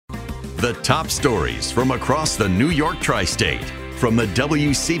The top stories from across the New York tri-state from the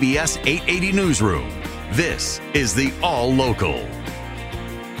WCBS 880 newsroom. This is the All Local.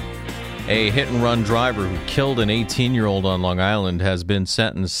 A hit-and-run driver who killed an 18-year-old on Long Island has been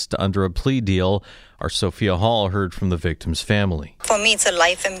sentenced under a plea deal. Our Sophia Hall heard from the victim's family. For me, it's a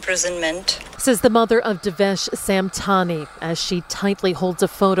life imprisonment, says the mother of Devesh Samtani, as she tightly holds a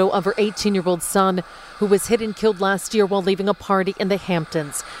photo of her 18-year-old son, who was hit and killed last year while leaving a party in the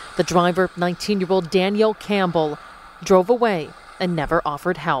Hamptons. The driver, 19-year-old Daniel Campbell, drove away and never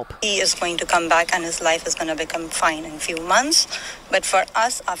offered help. He is going to come back and his life is going to become fine in a few months. But for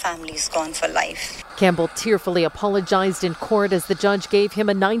us, our family is gone for life. Campbell tearfully apologized in court as the judge gave him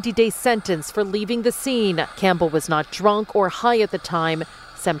a 90-day sentence for leaving the scene. Campbell was not drunk or high at the time,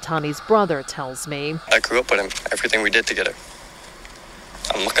 Samtani's brother tells me. I grew up with him, everything we did together.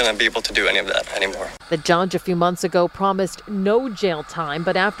 I'm not going to be able to do any of that anymore. The judge a few months ago promised no jail time,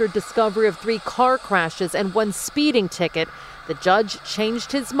 but after discovery of 3 car crashes and 1 speeding ticket, the judge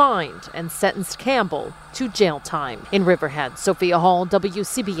changed his mind and sentenced Campbell to jail time. In Riverhead, Sophia Hall,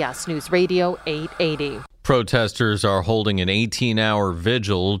 WCBS News Radio 880. Protesters are holding an 18-hour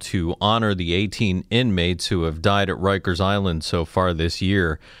vigil to honor the 18 inmates who have died at Rikers Island so far this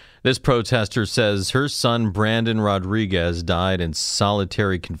year. This protester says her son, Brandon Rodriguez, died in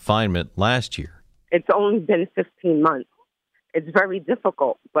solitary confinement last year. It's only been 15 months. It's very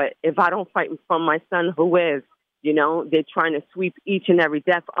difficult, but if I don't fight for my son, who is? You know, they're trying to sweep each and every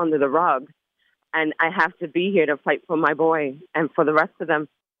death under the rug, and I have to be here to fight for my boy and for the rest of them.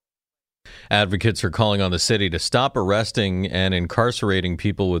 Advocates are calling on the city to stop arresting and incarcerating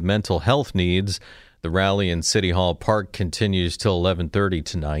people with mental health needs. The rally in City Hall Park continues till 11:30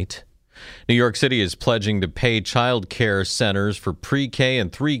 tonight. New York City is pledging to pay child care centers for pre-K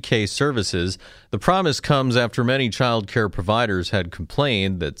and 3K services. The promise comes after many child care providers had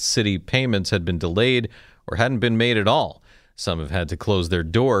complained that city payments had been delayed or hadn't been made at all. Some have had to close their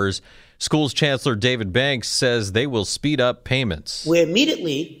doors. Schools Chancellor David Banks says they will speed up payments. We're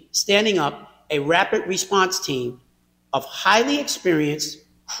immediately standing up a rapid response team of highly experienced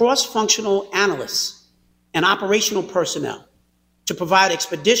cross-functional analysts and operational personnel to provide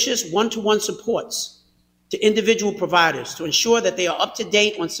expeditious one-to-one supports to individual providers to ensure that they are up to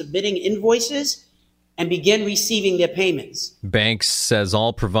date on submitting invoices and begin receiving their payments. Banks says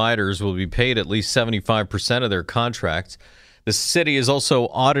all providers will be paid at least 75% of their contracts. The city is also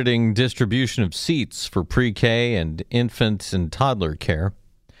auditing distribution of seats for pre-K and infant and toddler care.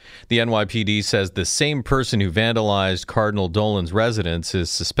 The NYPD says the same person who vandalized Cardinal Dolan's residence is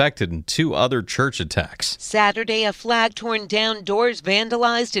suspected in 2 other church attacks. Saturday, a flag torn down, doors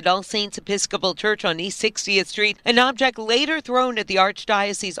vandalized at All Saints Episcopal Church on East 60th Street. An object later thrown at the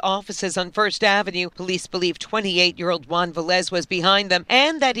Archdiocese offices on First Avenue. Police believe 28-year-old Juan Velez was behind them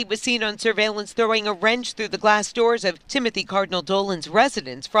and that he was seen on surveillance throwing a wrench through the glass doors of Timothy Cardinal Dolan's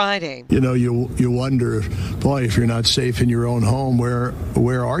residence Friday. You know, you wonder, boy, if you're not safe in your own home,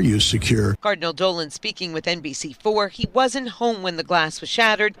 where are you secure? Cardinal Dolan speaking with NBC4. He wasn't home when the glass was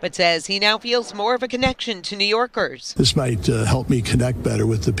shattered, but says he now feels more of a connection to New Yorkers. This might help me connect better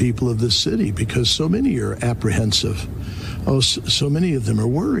with the people of this city because so many are apprehensive. So many of them are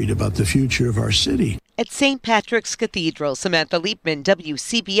worried about the future of our city. At St. Patrick's Cathedral, Samantha Liebman,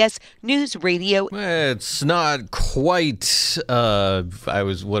 WCBS News Radio. It's not quite,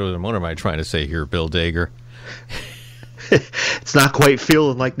 what am I trying to say here, Bill Dager? It's not quite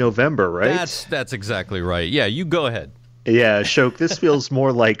feeling like November, right? That's exactly right. Yeah, you go ahead. Yeah, Shok, this feels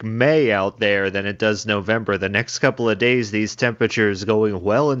more like May out there than it does November. The next couple of days, these temperatures going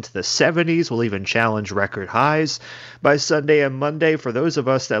well into the 70s will even challenge record highs. By Sunday and Monday, for those of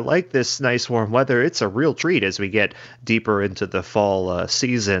us that like this nice warm weather, it's a real treat as we get deeper into the fall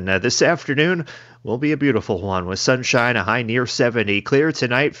season. This afternoon will be a beautiful one with sunshine, a high near 70. Clear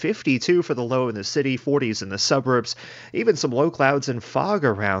tonight, 52 for the low in the city, 40s in the suburbs. Even some low clouds and fog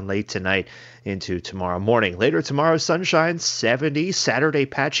around late tonight into tomorrow morning. Later tomorrow, sunshine, 70. Saturday,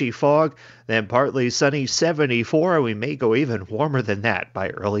 patchy fog, then partly sunny, 74. And we may go even warmer than that by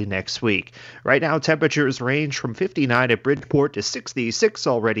early next week. Right now, temperatures range from 59 at Bridgeport to 66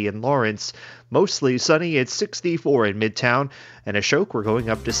 already in Lawrence. Mostly sunny at 64 in Midtown. And Ashok, we're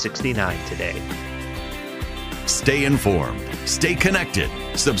going up to 69 today. Stay informed. Stay connected.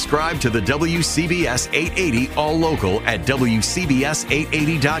 Subscribe to the WCBS 880 All Local at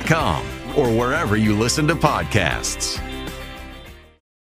WCBS880.com or wherever you listen to podcasts.